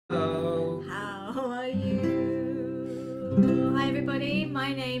Hello. How are you? Hi everybody,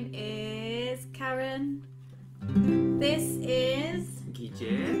 my name is Karen. This is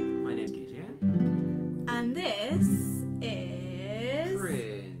Guille. My name's Guille. And this is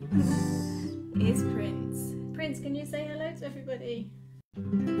Prince. Prince, can you say hello to everybody?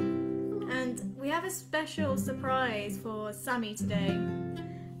 And we have a special surprise for Sammy today.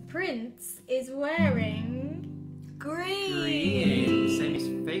 Prince is wearing green. Sammy's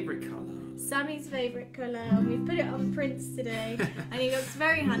favourite colour. Sammy's favourite colour. We've put it on Prince today and he looks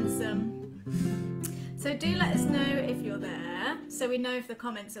very handsome. So do let us know if you're there so we know if the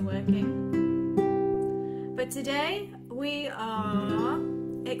comments are working. But today we are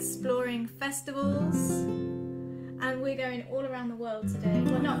exploring festivals and we're going all around the world today.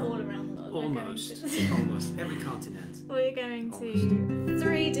 Well, not all around the world. Almost. Almost. Every continent. We're going to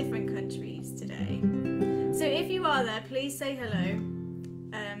 3 different countries today. So if you are there, please say hello.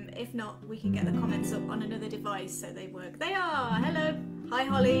 If not, we can get the comments up on another device so they work. They are! Hello! Hi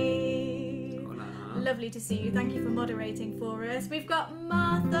Holly! Hola. Lovely to see you. Thank you for moderating for us. We've got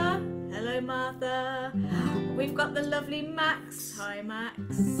Martha. Hello Martha. We've got the lovely Max. Hi Max.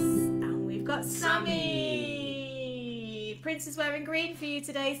 And we've got Sammy. Prince is wearing green for you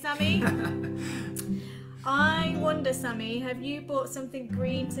today, Sammy. I wonder, Sammy, have you bought something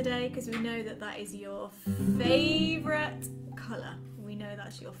green today? Because we know that that is your favourite colour. We know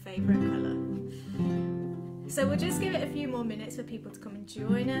that's your favourite colour. So we'll just give it a few more minutes for people to come and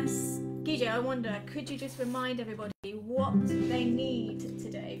join us. Guille, I wonder, could you just remind everybody what they need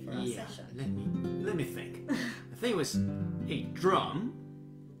today for our session? Let me think. I think it was a drum,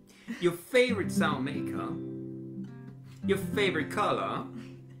 your favourite sound maker, your favourite colour,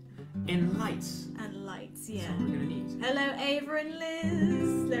 and lights. And lights, yeah. That's what we're gonna need. Hello Ava and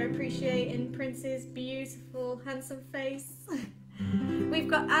Liz. They're appreciating Prince's beautiful, handsome face. We've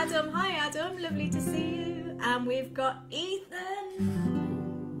got Adam. Hi Adam, lovely to see you. And we've got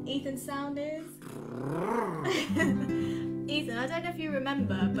Ethan. Ethan's sound is... Ethan, I don't know if you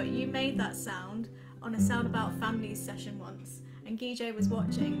remember, but you made that sound on a Soundabout Families session once. And Guille was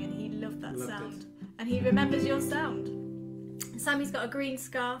watching and he loved that sound. And he remembers your sound. Sammy's got a green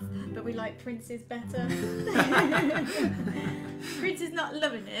scarf, but we like Prince's better. Prince is not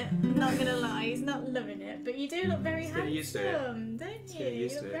loving it, I'm not gonna lie, he's not loving it, but you do look very handsome, don't you? You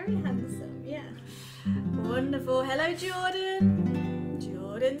look very handsome, yeah. Wonderful. Hello Jordan.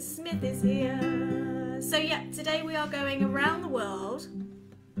 Jordan Smith is here. So yeah, today we are going around the world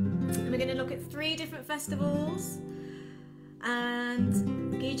and we're going to look at 3 different festivals, and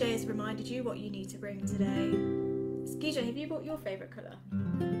Guille has reminded you what you need to bring today. Guille, have you bought your favourite colour?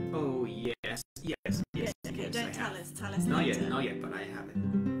 Oh yes. Okay, don't tell us later. Not yet, but I have it.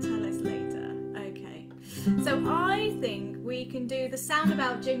 Tell us later. Okay. So I think we can do the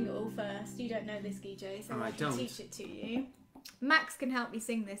Soundabout jingle first. You don't know this, Guille, so I can teach it to you. Max can help me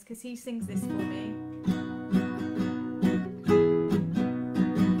sing this because he sings this for me.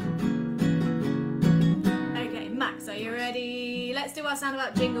 Okay, Max, are you ready? Let's do our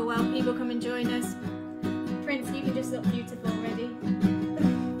Soundabout jingle while people come and join us. Prince, you can just look beautiful. Ready?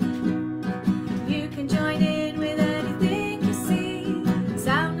 You can join in with anything you see.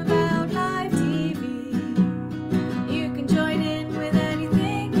 Soundabout Live TV. You can join in with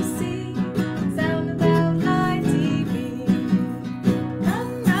anything you see. Soundabout Live TV.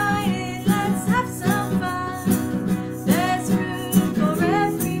 Come right in, let's have some fun. There's room for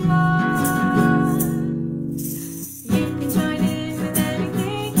everyone. You can join in with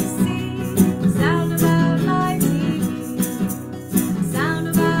anything you see. Soundabout Live TV.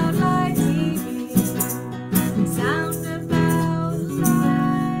 Soundabout Live TV. Soundabout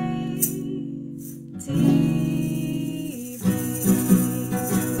Live TV.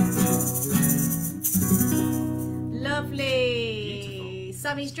 Lovely. Beautiful.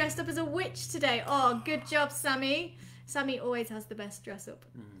 Sammy's dressed up as a witch today. Oh, good job, Sammy. Sammy always has the best dress up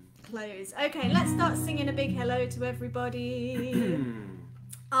clothes. Okay, let's start singing a big hello to everybody.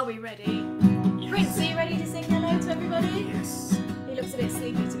 Are we ready? Yes. Prince, are you ready to sing hello to everybody? Yes. He looks a bit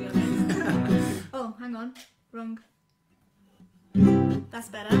sleepy, to be honest. Oh, hang on. Wrong. That's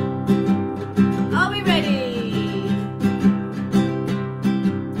better. Are we ready?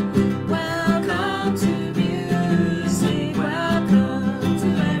 Welcome to music. Welcome to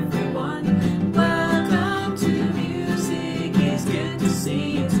everyone. Welcome to music. It's good to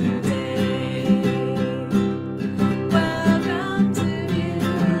see you today. Welcome to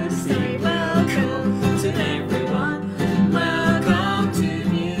music. Welcome to everyone. Welcome to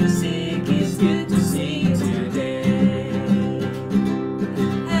music. It's good to see you today.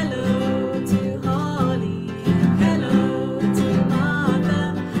 Hello to Holly.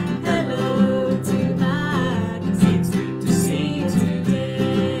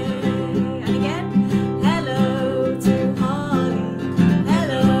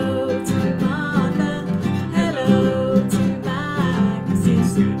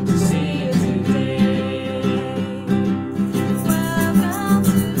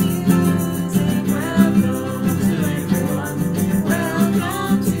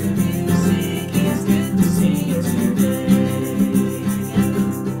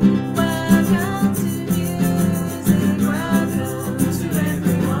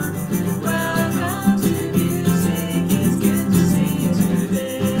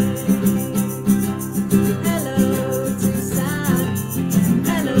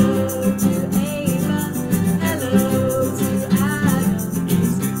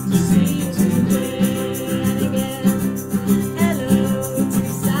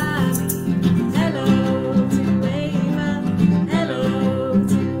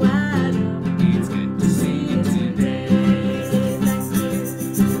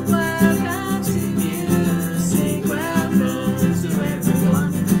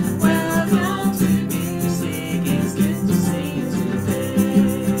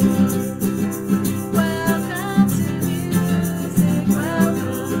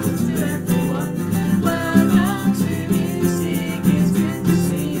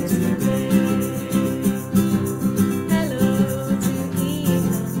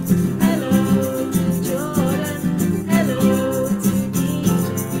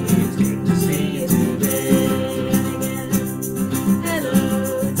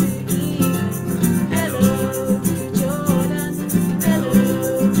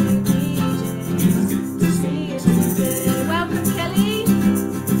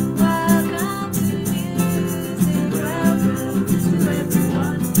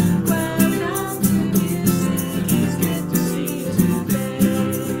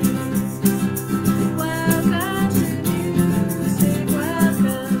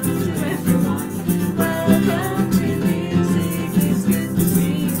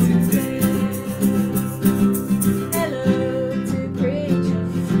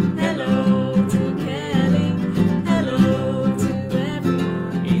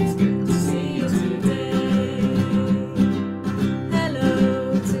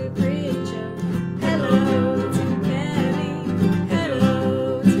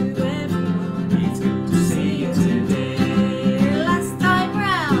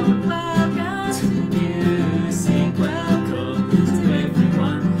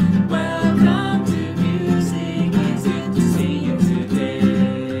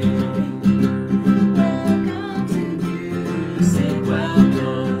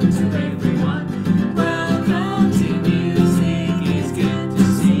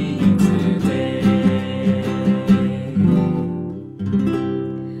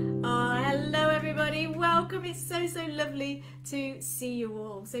 welcome. It's so lovely to see you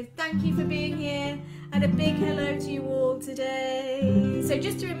all. So thank you for being here, and a big hello to you all today. So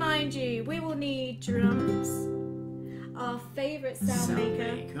just to remind you, we will need drums, our favourite sound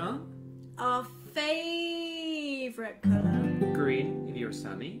maker, our favourite colour, green if you're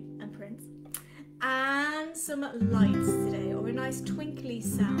Sammy, and Prince, and some lights today, or a nice twinkly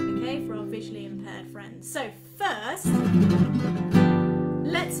sound, okay, for our visually impaired friends. So first,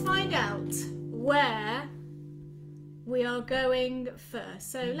 let's find out where we are going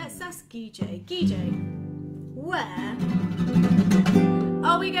first. So let's ask Guille. Guille, where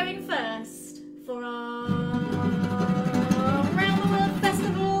are we going first for our Round the World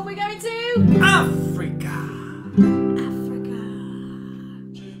Festival? We're going to Africa.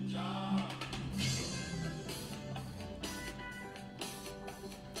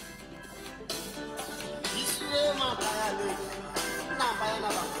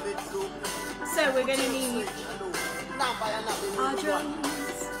 So we're going to need our drums.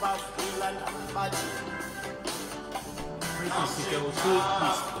 Frequency goes to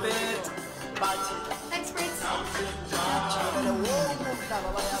his bed. Thanks, Prince.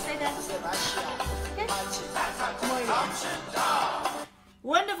 Stay there. Okay.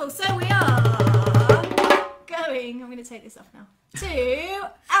 Wonderful. So we are going, I'm going to take this off now, to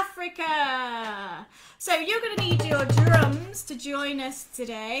Africa. So you're going to need your drums to join us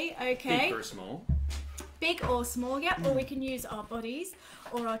today, okay? Big or small? Big or small, yeah. Or we can use our bodies,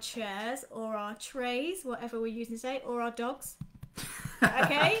 or our chairs, or our trays, whatever we're using today, or our dogs.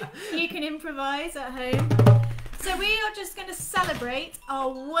 Okay? You can improvise at home. So we are just going to celebrate our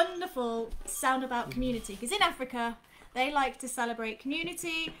wonderful Soundabout community, because in Africa, they like to celebrate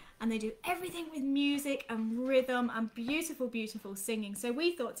community, and they do everything with music and rhythm and beautiful, beautiful singing. So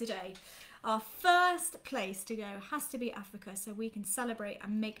we thought today, our first place to go has to be Africa, so we can celebrate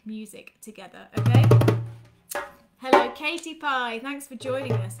and make music together, okay? Hello, Katie Pie. Thanks for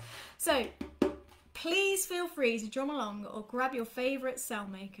joining us. So please feel free to drum along or grab your favourite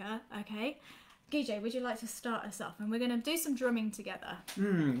sound maker, okay? Guille, would you like to start us off? And we're going to do some drumming together.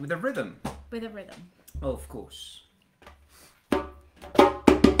 With a rhythm. With a rhythm. Oh, of course.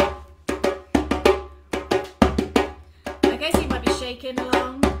 Okay, so you might be shaking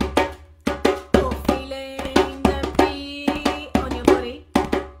along or feeling the beat on your body,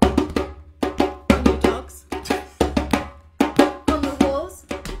 on your dogs, on the walls,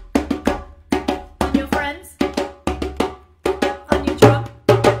 on your friends, on your drum.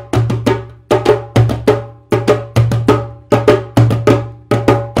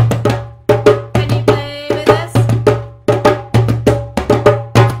 Can you play with us?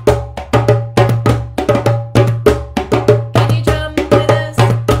 Can you drum with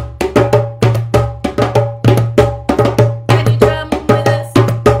us?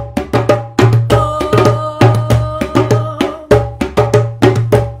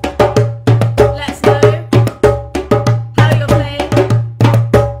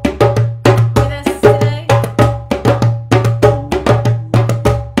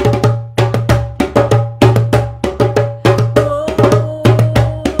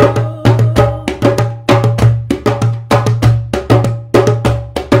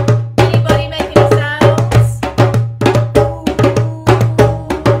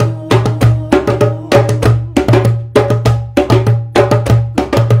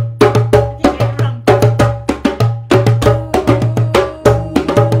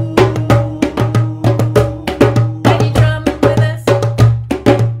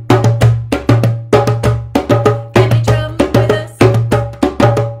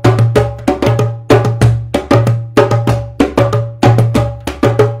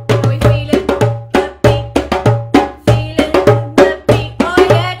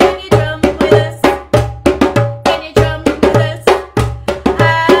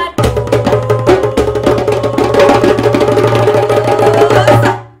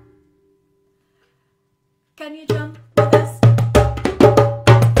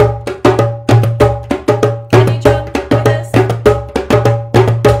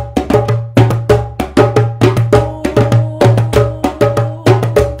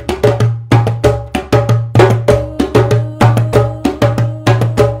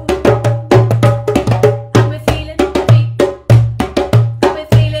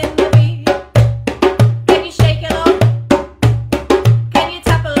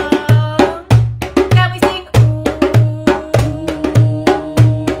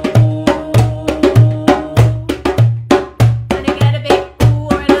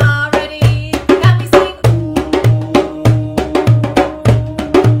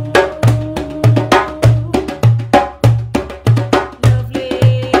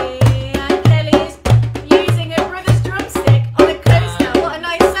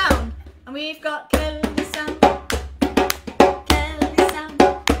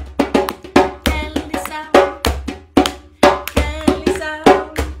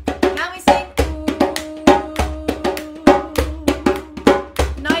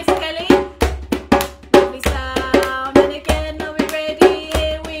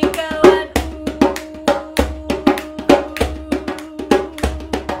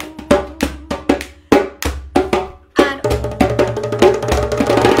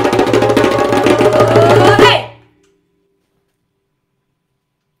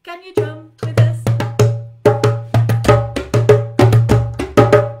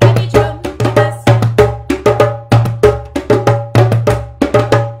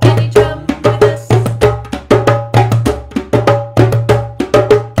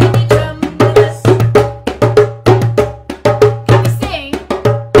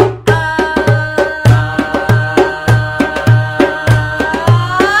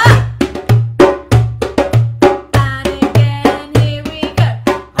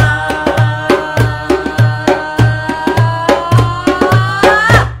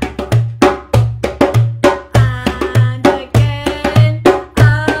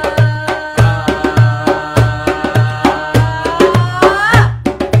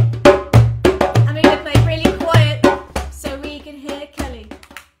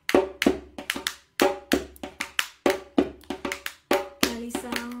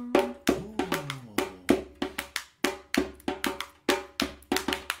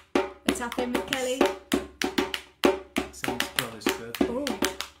 tapping with Kelly. Sam's brother's birthday. Oh.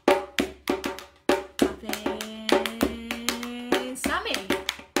 Tapping. Sammy.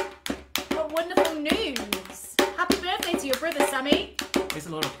 What wonderful news. Happy birthday to your brother, Sammy. There's a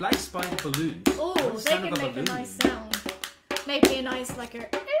lot of black spider balloons. Oh, What's the they sound can of make a balloon? nice sound. Maybe a nice, like a...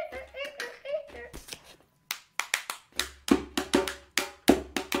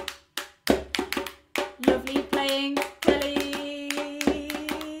 Lovely playing, Kelly.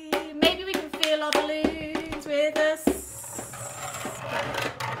 Maybe we can feel our balloons with us.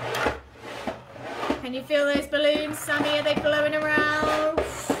 Can you feel those balloons, Sammy? Are they blowing around?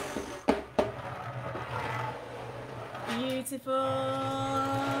 Beautiful.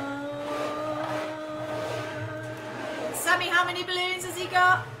 Sammy, how many balloons has he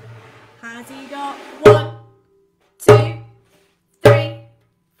got? Has he got 1, 2, 3,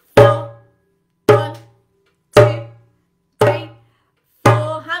 4? 1, 2, 3,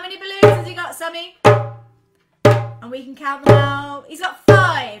 4. How many balloons has he got, Sammy? And we can count them out. He's got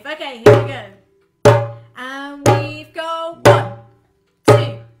 5. Okay, here we go. And we've got 1,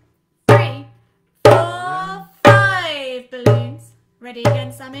 2, 3, 4, 5 balloons. Ready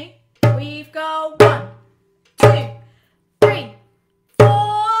again, Sammy? We've got 1, 2, 3, 4,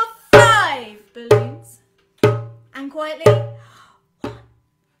 5 balloons. And quietly. 1,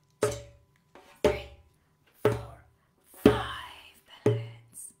 2, 3, 4, 5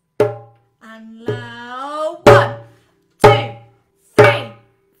 balloons. And loud. 1, 2, 3,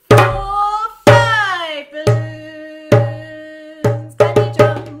 4, 5 balloons. Can you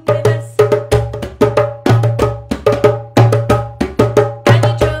jump with us? Can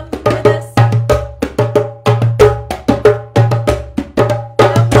you jump with us? And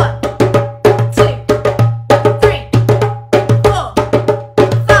 1, 2, 3, 4,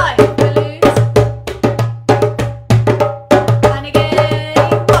 5 balloons. And again.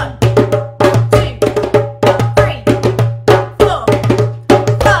 1, 2, 3, 4,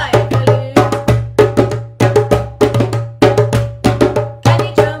 5 balloons. Can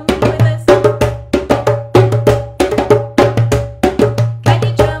you jump with us? Can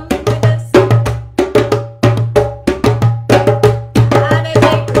you jump with us? And a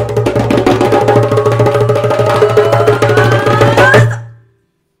big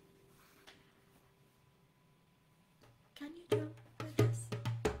Can you jump with us?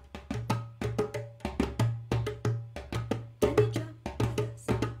 Can you jump with us?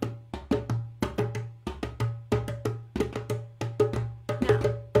 Now,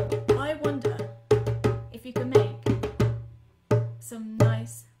 I wonder if you can make some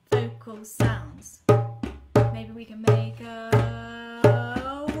nice vocal sounds. Maybe we can make a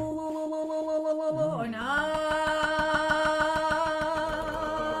or an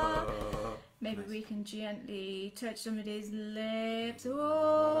maybe we can gently touch somebody's lips. Or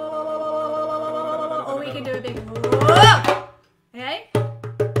we can do a big okay?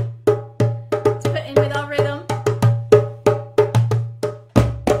 Let's put in with our rhythm.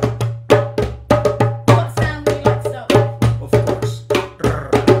 What sound would you like to start with? Of course.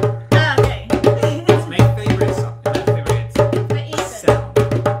 Okay. It's my favorite song. My favorite For Ethan. sound.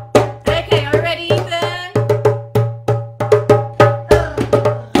 Okay, are you ready, Ethan?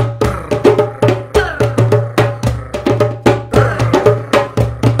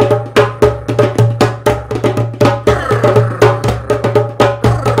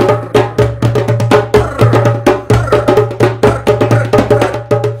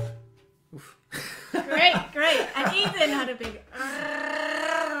 Great. And Ethan had a big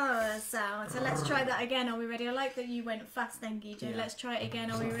sound. So let's try that again. Are we ready? I like that you went fast then, Guille. Yeah. Let's try it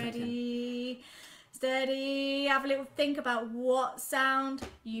again. Are we Stop ready? Steady. Have a little think about what sound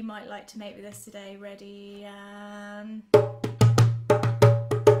you might like to make with us today. Ready? And...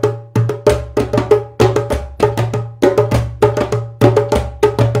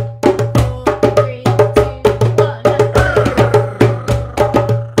 3, 2, 1.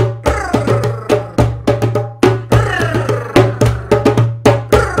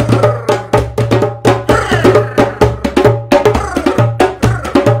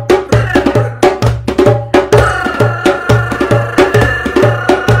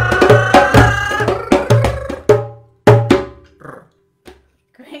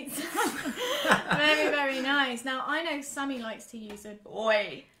 Very nice. Now I know Sammy likes to use a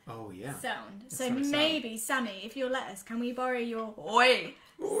oi Oh yeah. sound. That's So how it sounds. maybe Sammy, if you'll let us, can we borrow your oi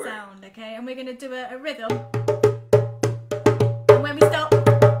sound, okay? And we're going to do a rhythm. And when we stop,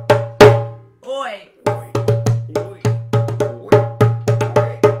 oi, Oi. Oi. Oi.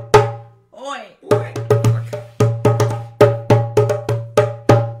 oi, Oi.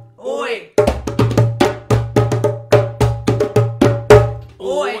 oi,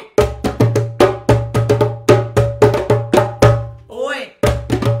 oi,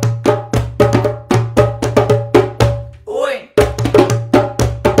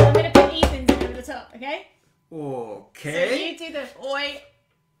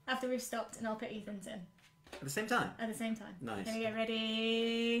 and I'll put Ethan's in. At the same time? At the same time. Nice. Here we go,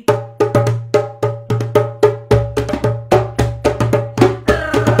 ready?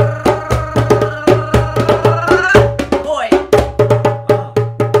 Boy. Ah.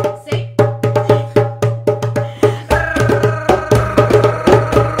 See?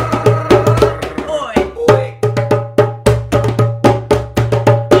 Boy. Boy.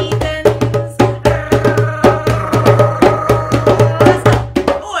 Ethan's.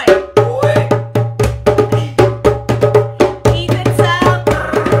 Boy. Boy. Ethan's sound.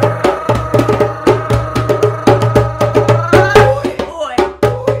 Boy.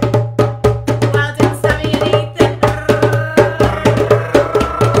 Well done, Sammy and Ethan.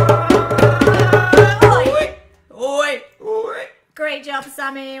 Oi. Boy. Great job,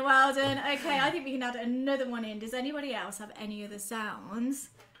 Sammy. Well done. Okay, I think we can add another one in. Does anybody else have any other sounds?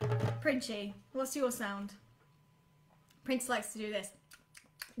 Princhy, what's your sound? Prince likes to do this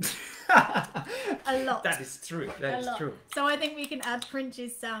a lot. That is true. That A is lot. true. So I think we can add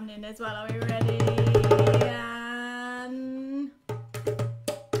Prince's sound in as well. Are we ready? And...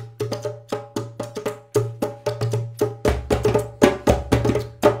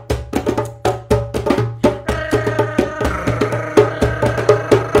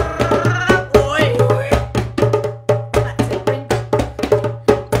 Oi. That's it, Prince.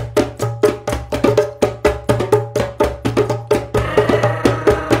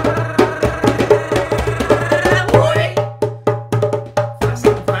 Oi.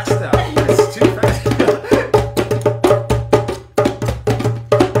 Faster, faster. It's too fast.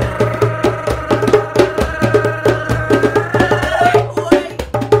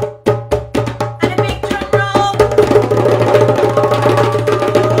 And a big drum roll.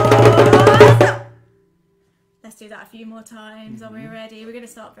 Let's do that a few more times. Are we ready? We're going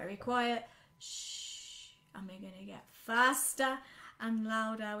to start very quiet. Shh. And we're going to get faster and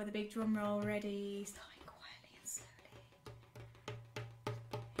louder with a big drum roll. Ready? Starting quietly and slowly.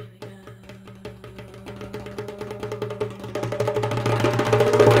 Here we go.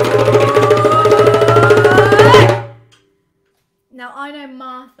 Now I know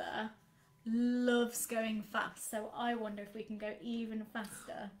Martha loves going fast, so I wonder if we can go even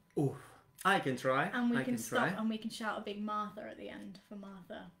faster, Ooh, I can try. and we I can stop try. and we can shout a big Martha at the end for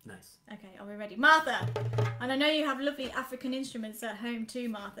Martha. Nice. Okay, are we ready? Martha! And I know you have lovely African instruments at home too,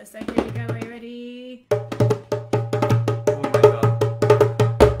 Martha, so here we go. Are you ready? Oh my god.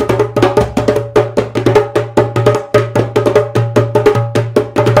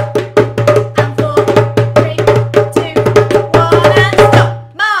 And 4, 3, 2, 1, and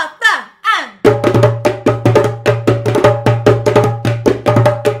stop! Martha! And 4,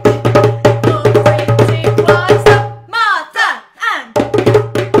 3, 2, 1, stop! Martha! And 4,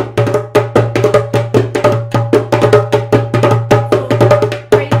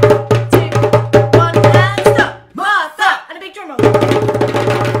 3, 2, 1, and stop! Martha! And a big drum roll. 4, 3,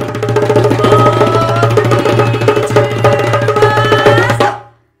 2, 1,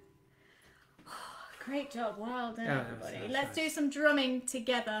 stop! Great job, well done, Yeah, everybody. that's Let's nice. do some drumming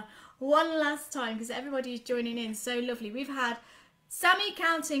together one last time because everybody's joining in so lovely. We've had Sammy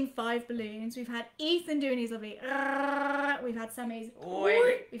counting 5 balloons. We've had Ethan doing his lovely. We've had Sammy's.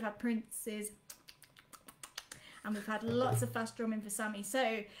 Oi. We've had Prince's. And we've had lots of fast drumming for Sammy.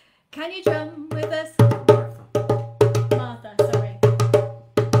 So, can you drum with us? Martha, sorry.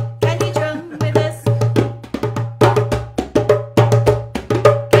 Can you drum with us?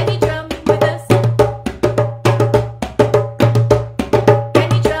 Can you drum with us?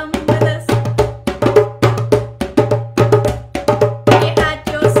 Can you drum with us? Can you add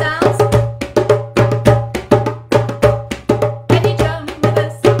your sounds? Can you drum with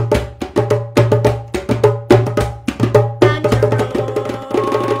us? And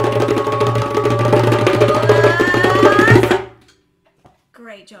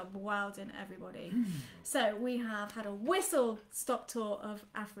great job, well done everybody. So we have had a whistle stop tour of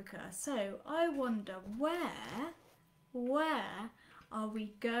Africa. So I wonder where are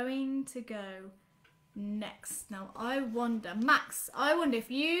we going to go next? Now I wonder, Max, I wonder if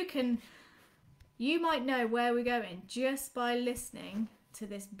you might know where we're going just by listening to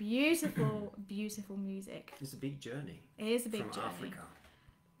this beautiful, beautiful music. It's a big journey. It is a big from journey. Africa.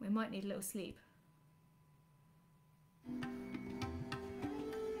 We might need a little sleep.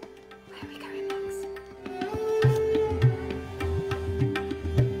 Where are we going next?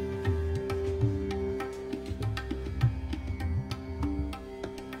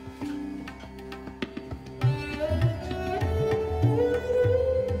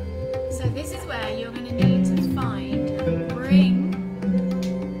 So this is where you're going to need to find and bring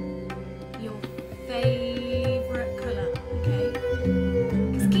your favourite colour, okay?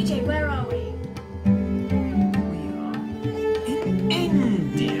 Because Guille, where are we?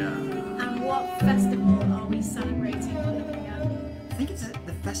 festival are we celebrating or looking at? I think it's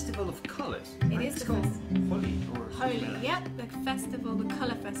the Festival of Colours. It right? is It's the called festival. Holi or Holy, something like yep, the festival, the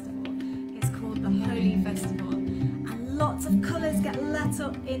colour festival is called the Holy Festival, and lots of colours get let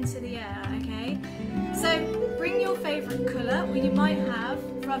up into the air, okay? So bring your favourite colour, or you might have,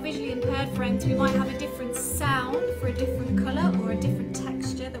 for our visually impaired friends, we might have a different sound for a different colour or a different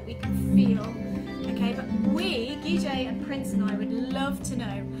texture that we can feel, okay? But we, Guille and Prince and I, would love to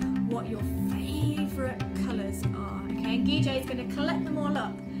know what your favourite colours are, okay? And Guille is going to collect them all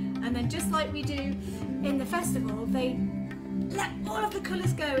up, and then just like we do in the festival, they let all of the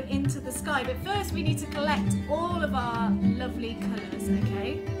colours go into the sky. But first we need to collect all of our lovely colours,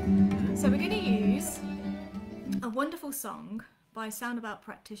 okay? So we're going to use a wonderful song by Soundabout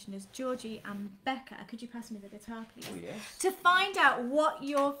practitioners Georgie and Becca. Could you pass me the guitar, please? Oh, yes. To find out what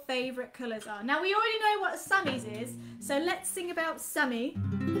your favourite colours are. Now we already know what Sammy's is, so let's sing about Sammy.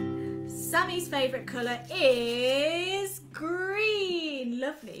 Sammy's favourite colour is green.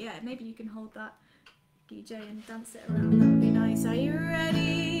 Lovely, yeah, maybe you can hold that, Guille, and dance it around. That would be nice. Are you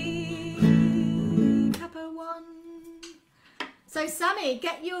ready? Capo 1. So Sammy,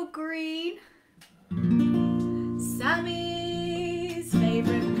 get your green. Sammy's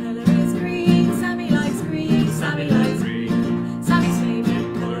favourite colour is green. Sammy likes green. Sammy likes green. Sammy's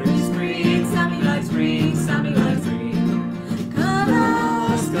favourite colour is green. Sammy likes green. Sammy likes green.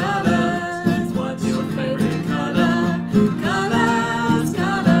 Colours, colours. What's your favourite colour? Colours,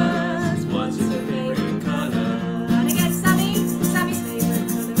 colours. What's your favourite colour? And again, Sammy. Sammy's favourite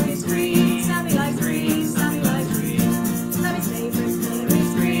colour is green. Sammy likes green. Sammy likes green. Sammy's favourite colour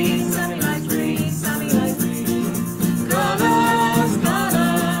is green. Sammy likes green. Sammy likes green. Colours,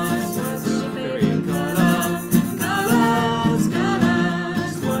 colours. What's your favourite colour? Colours,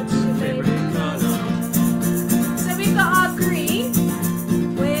 colours. What's your favourite colour? So we've got our green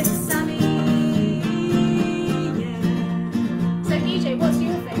with Sammy. Yeah. So EJ, what's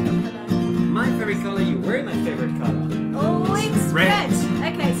your favourite colour? My favourite colour, you were my favourite colour. Oh, it's Red.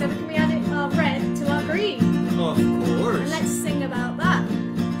 red. Okay, so can we add our red to our green? Of And course. let's sing about that.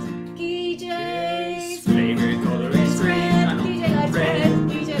 DJ's Favorite colour is red. I know. DJ likes red.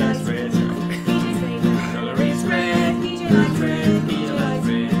 DJ That's likes red. DJ's favourite colour is red. DJ likes red. DJ likes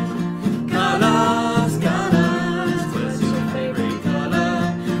red. Colours, colours. What's your favourite colour?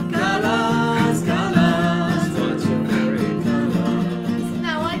 Colours, colours. What's your favourite colour?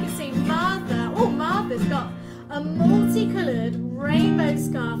 Now I can see Martha. Oh, Martha's got a multicoloured rainbow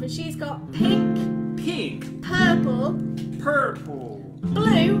scarf, and she's got pink, Pink. purple, Purple.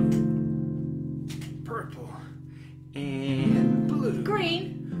 blue, Purple. And blue.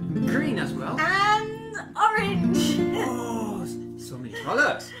 green, Green as well. and orange. Oh, so many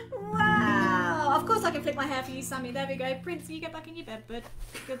colours. Wow! Of course I can flip my hair for you, Sammy. There we go. Prince, you get back in your bed, bud.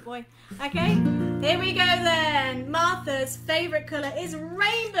 Good boy. Okay, here we go then. Martha's favourite colour is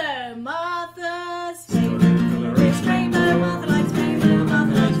rainbow. Martha's favourite colour is rainbow. Martha likes rainbow.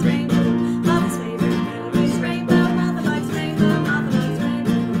 Martha likes rainbow. Martha's favourite colour is rainbow. Martha likes rainbow. Martha likes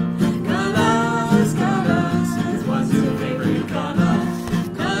rainbow. Colours, colours. What's your favourite colour?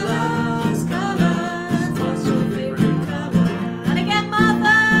 Colours, colours. What's your favourite colour? And again,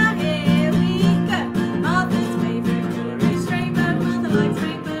 Martha. Here we go. Martha's favourite colour is rainbow. Martha likes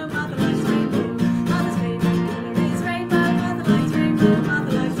rainbow. Martha likes rainbow. Martha's favourite colour is rainbow. Martha likes rainbow.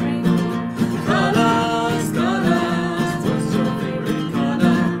 Martha likes rainbow. Colours, colours. What's your favourite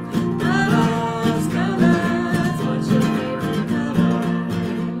colour? Colours, colours. What's your favourite colour?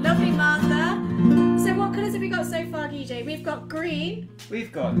 Lovely, Martha. So what colours have we got so far, Guille? We've got green.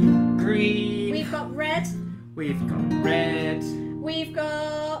 We've got green. We've got red. We've got red. We've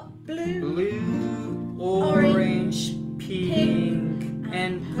got blue. Blue. Orange, Pink.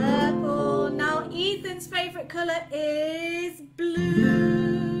 And purple. Now Ethan's favourite colour is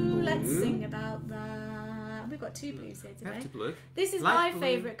blue. Let's Blue. sing about that. We've got two blues here today. Have to blue. This is Light my blue.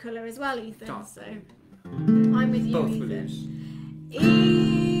 favourite colour as well, Ethan. Dark So blue. I'm with you, Both Ethan. blues.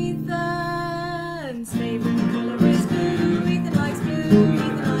 Ethan's favourite colour is blue. Ethan likes blue.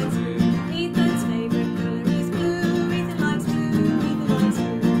 Ethan likes blue. Ethan's favourite colour is blue. Ethan likes blue. Ethan likes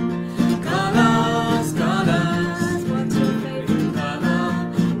blue. Colours, colours. What's your favourite colour?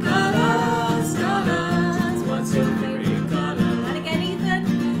 Colours, colours. What's your favourite colour? And again, Ethan.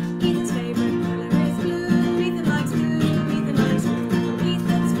 Ethan's favourite colour is blue. Ethan likes blue. Ethan likes blue.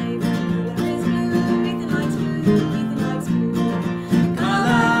 Ethan's favourite colour is blue. Ethan likes blue. Ethan likes blue.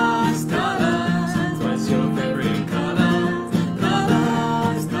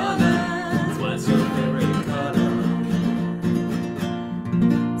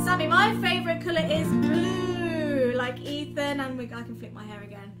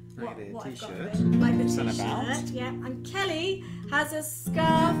 Like the what I've got t-shirt. of it. Like the Soundabout. t-shirt, yeah. And Kelly has a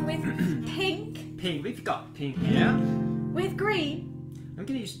scarf with pink. Pink. We've got pink here. With green. I'm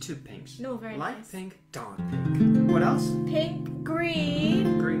gonna use 2 pinks. No, very Light nice. pink, dark pink. What else? Pink,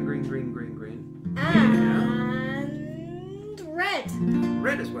 green. Green. And red.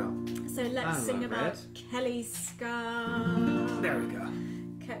 Red as well. So let's I sing love about red. Kelly's scarf. There we go.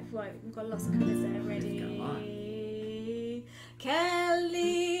 Right, we've got lots of colours there already. Go on.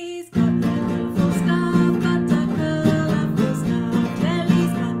 Kelly's got a colourful scarf, got a colourful scarf.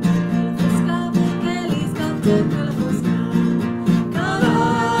 Kelly's got a colourful scarf. Kelly's got a colourful scarf.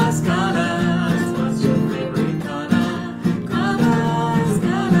 Colours, colours, what's your favourite colour? Colours,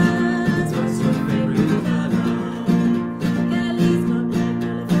 colours, what's your favourite colour? Kelly's got a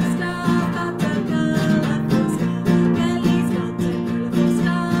colourful scarf, got a colourful scarf. Kelly's got a colourful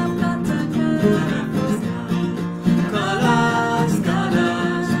scarf, got a colourful scarf. Colours,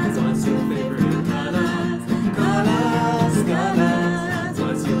 colours, what's your favorite colour? Colours, colours,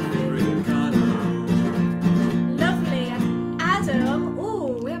 what's your favorite colour? Lovely. And Adam,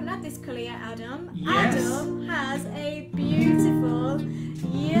 oh, we haven't had this colour yet, Adam. Yes. Adam has a beautiful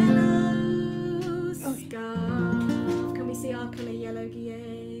yellow scarf. Can we see our colour yellow,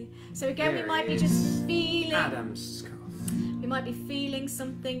 Guille? So again, we There might be is just feeling. Adam's scarf. We might be feeling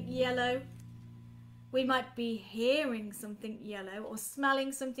something yellow. We might be hearing something yellow or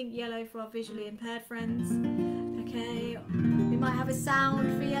smelling something yellow for our visually impaired friends. Okay, we might have a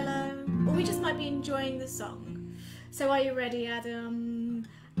sound for yellow, or we just might be enjoying the song. So are you ready, Adam?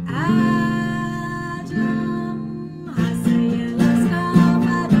 Adam has a yellow scarf.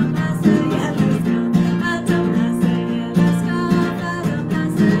 Adam has a yellow scarf. Adam has a yellow scarf. Adam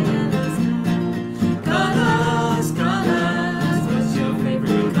has a yellow scarf. Colours, colours, what's your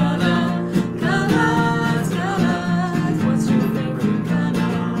favorite colour? Colours, colours, what's your favorite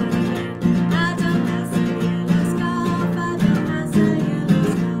colour? Adam has a yellow scarf. Adam has a yellow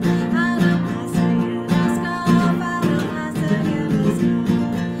scarf. Adam has a yellow scarf. Adam has a yellow scarf.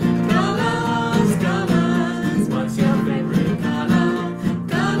 Colours, colours, what's your favorite colour?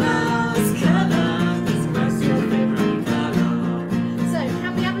 Colours, colours, what's your favorite colour? So,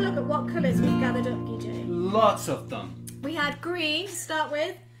 can we have a look at what colours we've gathered up, Guille? Lots of them. We had green to start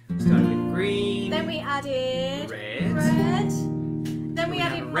with. Starting with green. Then we added Red. Then we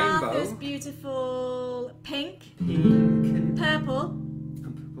have added a rainbow. Martha's beautiful pink, pink and purple,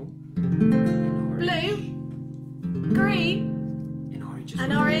 purple. blue, green, And orange as and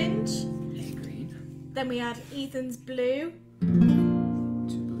well. orange. And green. Then we had Ethan's blue. 2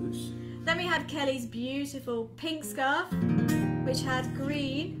 blues. Then we had Kelly's beautiful pink scarf, which had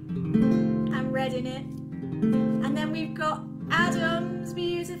green and red in it. And then we've got Adam's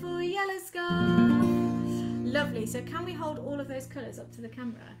beautiful yellow scarf. Lovely. So can we hold all of those colours up to the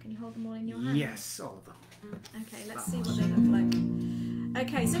camera? Can you hold them all in your hand? Yes, all of them. Okay, let's see what they look like.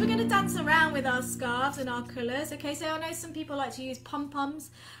 Okay, so we're going to dance around with our scarves and our colours. Okay, so I know some people like to use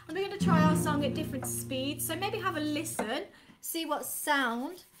pom-poms. And we're going to try our song at different speeds. So maybe have a listen, see what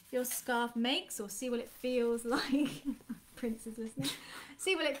sound your scarf makes, or see what it feels like. Prince is listening.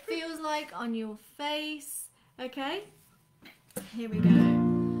 See what it feels like on your face. Okay, here we go.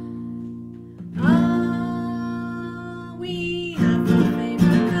 We have our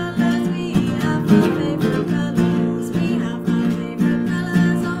favourite colours, we have our favourite colours, we have our favourite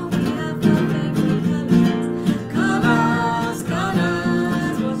colours, oh we have our favourite colours. Colours,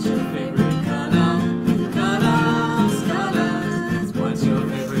 colours, what's your favourite colour? Colours, colours, what's your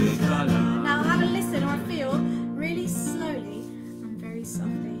favourite colour? Now have a listen or a feel really slowly and very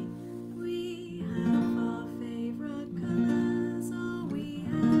softly. We have our favourite colours, oh we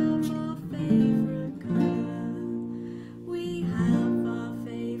have our favourite colours. We have our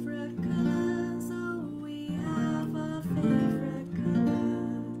favourite colours, oh we have our favourite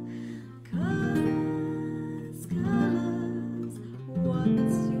colours. Colours, colours,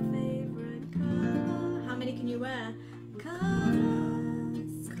 what's your favourite colour? How many can you wear?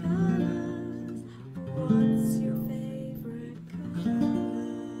 Colours, colours, what's your favourite colour?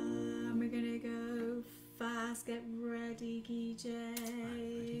 And we're gonna go fast, get ready, Guille.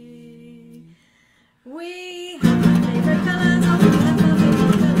 We have our favourite colours, oh we have our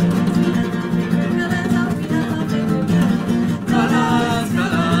favourite colours. We have our favourite colours, oh we have our favourite colours. Colours,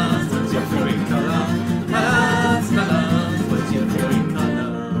 colours, what's your favorite colour? Colours, colours, what's your favorite colour?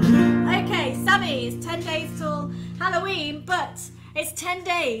 Okay, Sammy, it's 10 days till Halloween, but it's 10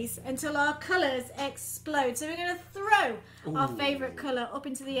 days until our colours explode. So we're going to throw our favourite colour up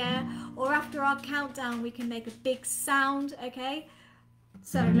into the air, or after our countdown we can make a big sound, okay?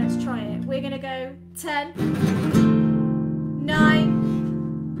 So let's try it. We're going to go 10,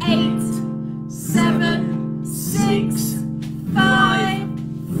 9, 8, 7, 6, 5,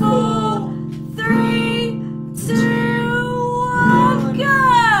 4, 3, 2, 1,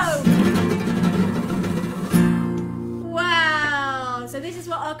 go! Wow, so this is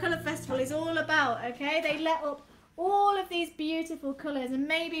what our colour festival is all about, okay? They let up all of these beautiful colours, and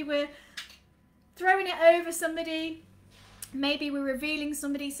maybe we're throwing it over somebody, maybe we're revealing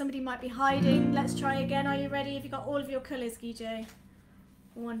somebody, somebody might be hiding. Let's try again. Are you ready? Have you got all of your colours, Guille?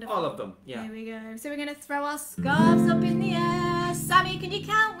 Wonderful. All of them, yeah. Here we go. So we're going to throw our scarves up in the air. Sammy, can you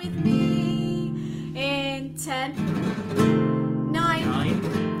count with me? In 10,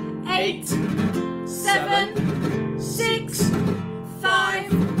 9, 8, 7, 6,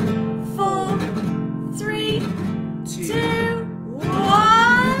 5, 4, 3, 2,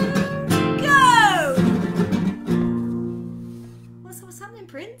 1, go! What's happening,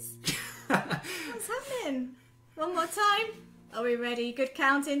 Prince? What's happening? One more time. Are we ready? Good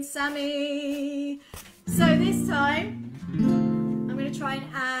counting, Sammy. So this time, I'm going to try and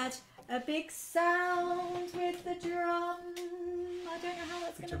add a big sound with the drum. I don't know how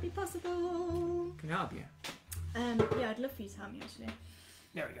that's going to be possible. Can I help you? Yeah, I'd love for you to help me, actually.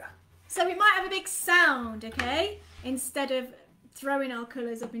 There we go. So we might have a big sound, okay? Instead of throwing our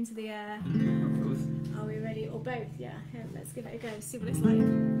colours up into the air. Both. Are we ready? Or both, yeah. Here, let's give it a go, see what it's like.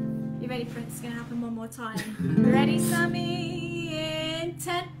 You ready, Prince? It's going to happen one more time. Ready, Sammy? In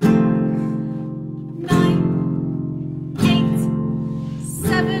 10, 9, 8,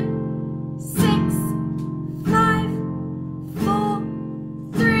 7, 6, 5, 4,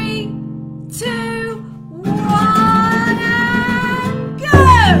 3, 2, 1, and go!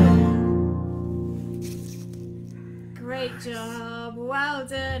 Great job. Well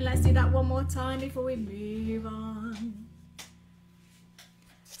done. Let's do that one more time before we move on.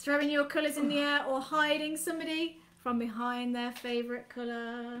 Throwing your colours in the air or hiding somebody from behind their favourite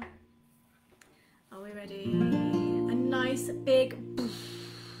colour. Are we ready? A nice big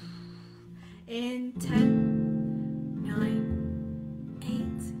in 10, 9,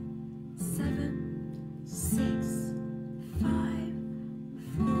 8, 7, 6, 5,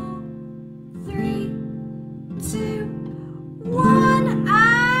 4, 3, 2, 1,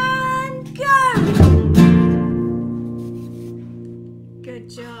 and go! Good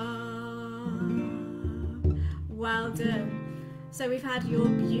job. Well done. So we've had your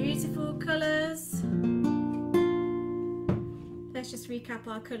beautiful colours. Let's just recap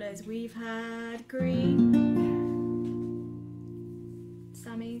our colours. We've had green,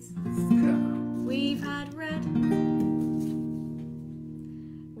 Sammy's. We've had red.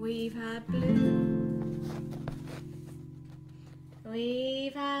 We've had blue.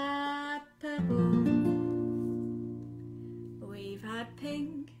 We've had purple. We've had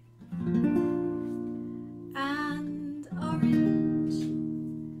pink and orange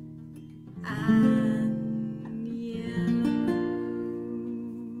and yellow.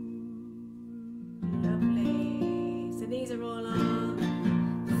 Lovely. So these are all our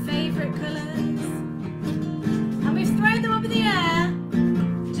favourite colours, and we've thrown them up in the air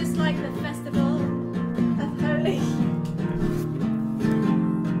just like the festival of Holi.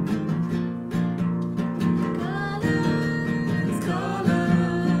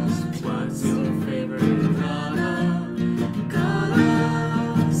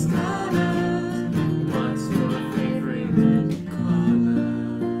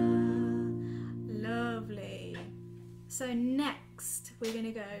 So next we're going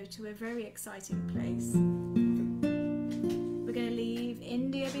to go to a very exciting place. We're going to leave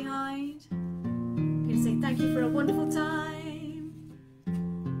India behind. We're going to say thank you for a wonderful time.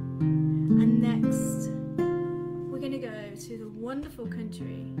 And next we're going to go to the wonderful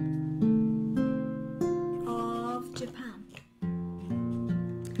country of Japan.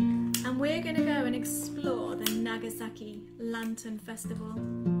 And we're going to go and explore the Nagasaki Lantern Festival.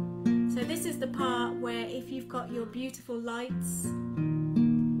 So this is the part where if you've got your beautiful lights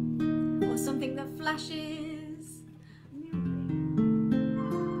or something that flashes,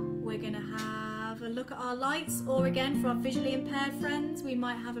 we're going to have a look at our lights, or again for our visually impaired friends we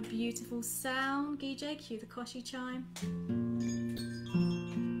might have a beautiful sound. Guille, cue the Koshi chime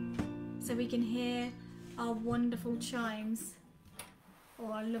so we can hear our wonderful chimes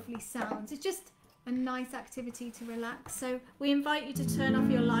or our lovely sounds. It's just a nice activity to relax. So we invite you to turn off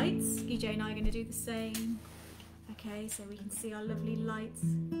your lights. Guille and I are going to do the same. Okay, so we can see our lovely lights.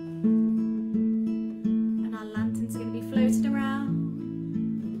 And our lanterns are going to be floating around.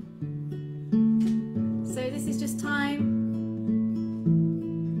 So this is just time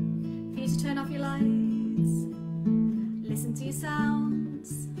for you to turn off your lights, listen to your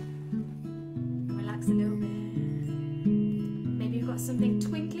sounds, and relax a little bit. Maybe you've got something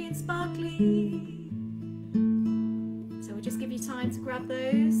twinkling twinkly and sparkly. So we'll just give you time to grab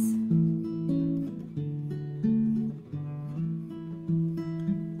those.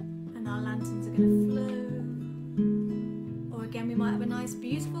 And our lanterns are going to flow. Or again, we might have a nice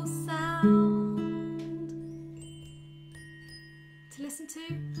beautiful sound to listen to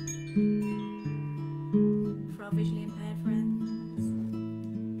for our visually impaired friends.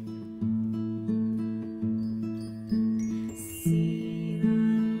 See the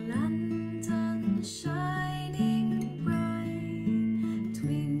lantern shining bright,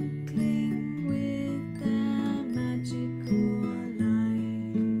 twinkling with their magical light,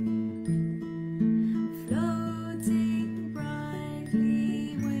 floating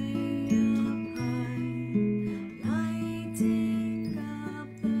brightly way up high, lighting up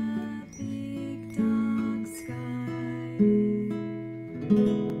the big dark sky.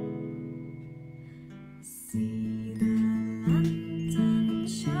 See the lantern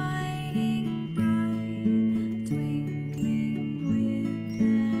shining bright, twinkling with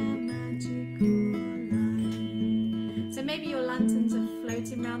their magical light. So maybe your lanterns are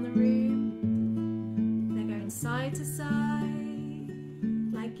floating around the room. They're going side to side,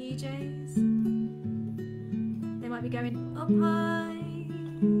 like EJs. They might be going up high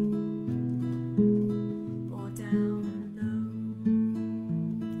or down low.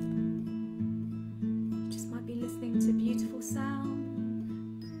 You just might be listening to beautiful sound.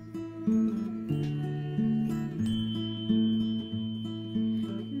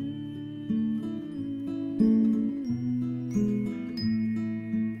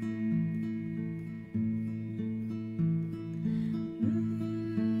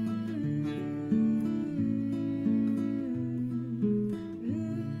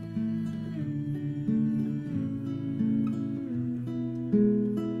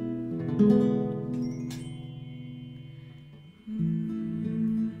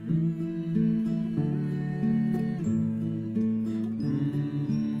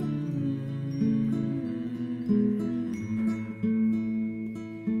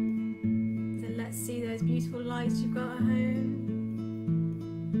 So let's see those beautiful lights you've got at home.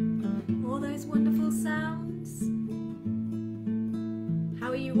 All those wonderful sounds. How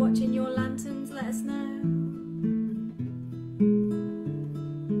are you watching your lanterns? Let us know.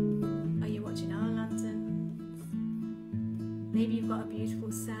 Are you watching our lanterns? Maybe you've got a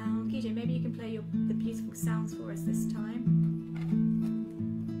beautiful sound. Guille, maybe you can play the beautiful sounds for us this time.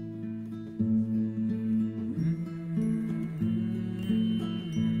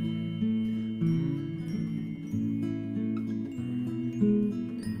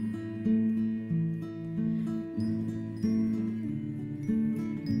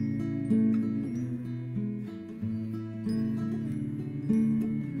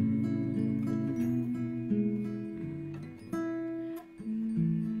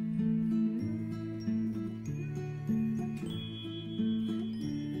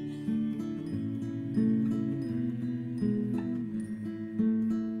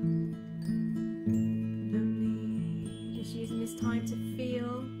 Time to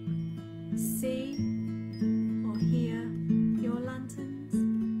feel, see, or hear your lanterns.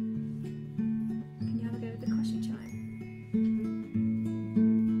 Can you have a go with the koshi chime?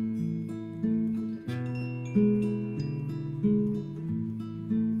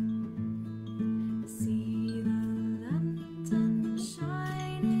 See the lantern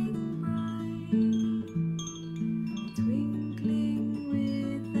shining bright, twinkling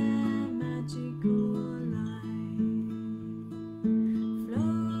with their magical light,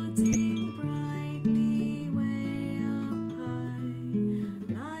 floating brightly way up high,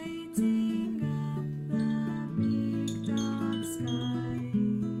 lighting up the big dark sky.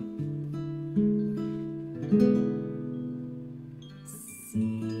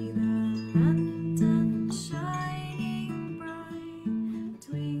 See the lantern shining bright,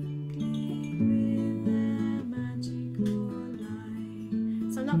 twinkling with their magical light.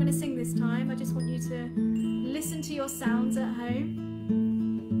 So I'm not going to sing this time. I just want you to listen to your sounds at home.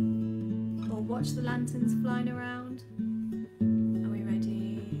 Watch the lanterns flying around. Are we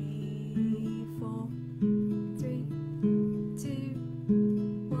ready? 4, 3, 2,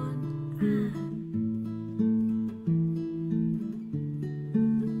 1, and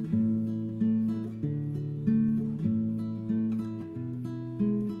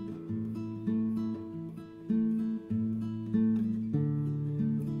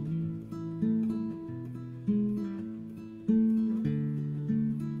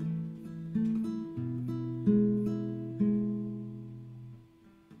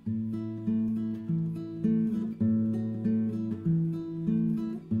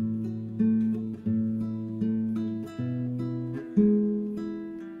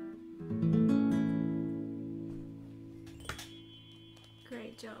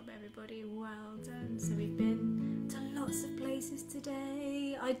So we've been to lots of places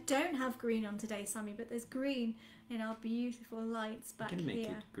today. I don't have green on today, Sammy, but there's green in our beautiful lights back You can make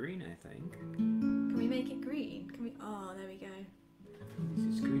here. it green, I think. Can we make it green? Can we? Oh, there we go. This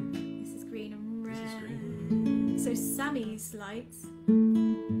is green. This is green and red. This is green. So Sammy's lights This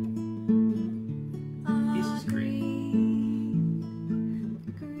are is green.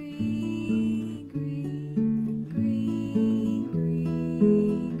 Green, green, green, green, green.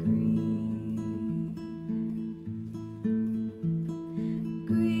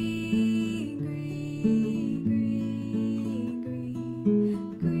 Green, green, green,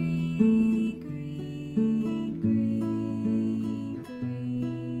 green, green, green,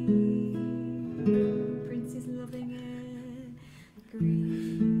 green. Prince is loving it.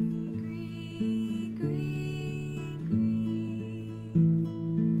 Green, green, green, green,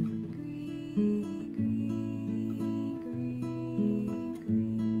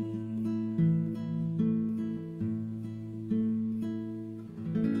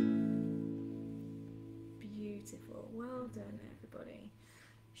 beautiful. Well done, everybody.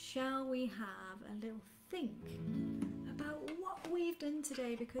 Shall we have a little think about what we've done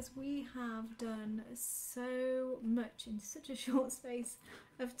today, because we have done so much in such a short space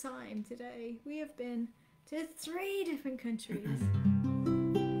of time today. We have been to 3 different countries.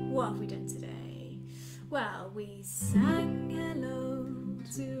 What have we done today? Well, we sang hello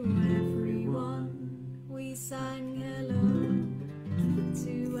to everyone. We sang hello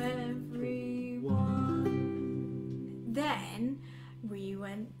to everyone. Then we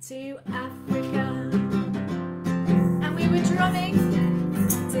went to Africa and we were drumming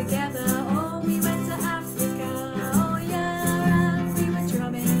together. Oh, we went to Africa. Oh yeah, and we were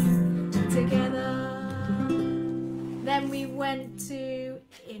drumming together. Then we went to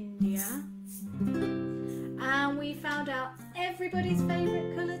India and we found out everybody's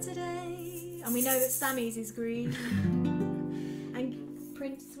favourite colour today. And we know that Sammy's is green. And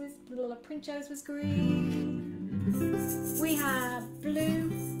Princho's was green. We had blue.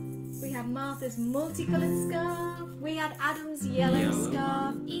 We had Martha's multicoloured scarf. We had Adam's yellow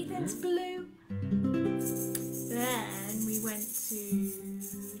scarf. Ethan's blue. Then we went to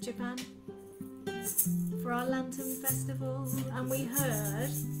Japan for our lantern festival, and we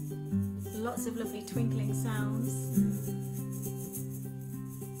heard lots of lovely twinkling sounds.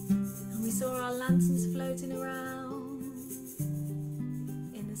 And we saw our lanterns floating around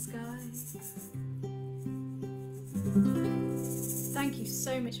in the sky. Thank you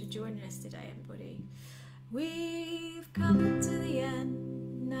so much for joining us today, everybody. We've come to the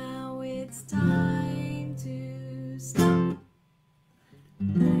end. Now it's time to stop.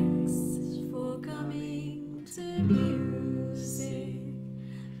 Thanks for coming to music.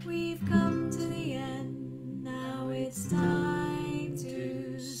 We've come to the end. Now it's time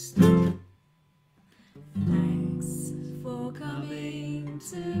to stop. Thanks for coming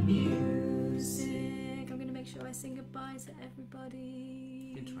to music. I'm going to make sure I sing goodbye to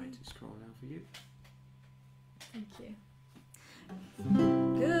everybody. I'm trying to scroll down for you. Thank you.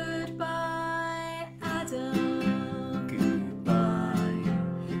 Goodbye, Adam. Goodbye.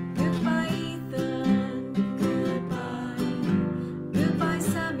 Goodbye, Ethan. Goodbye. Goodbye,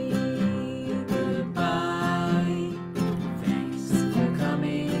 Sammy. Goodbye. Thanks for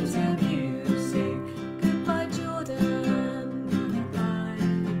coming to music. Goodbye, Jordan. Goodbye.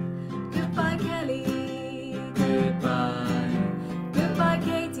 Goodbye, Kelly. Goodbye. Goodbye,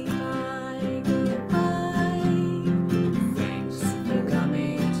 Katie. Bye. Goodbye. Thanks for coming.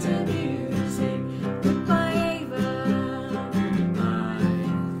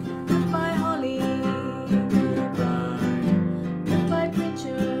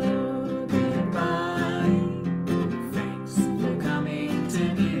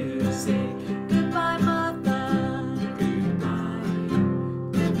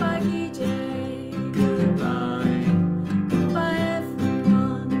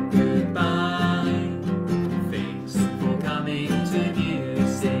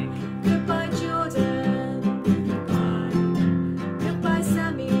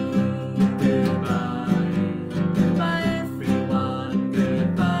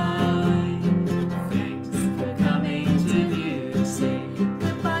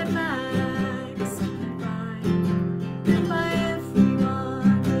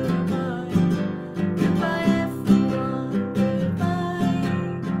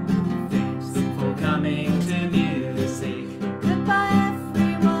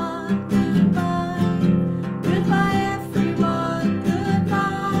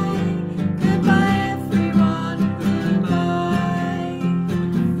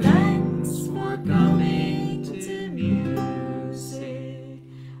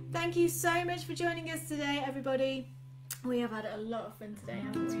 so much for joining us today, everybody. We have had a lot of fun today,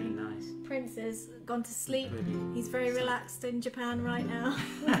 haven't It's we? been nice. Prince has gone to sleep. Really. He's very relaxed in Japan right now.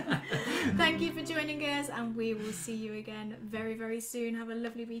 Thank you for joining us, and we will see you again very, very soon. Have a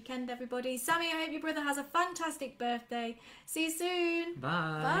lovely weekend, everybody. Sammy, I hope your brother has a fantastic birthday. See you soon.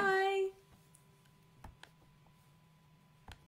 Bye. Bye.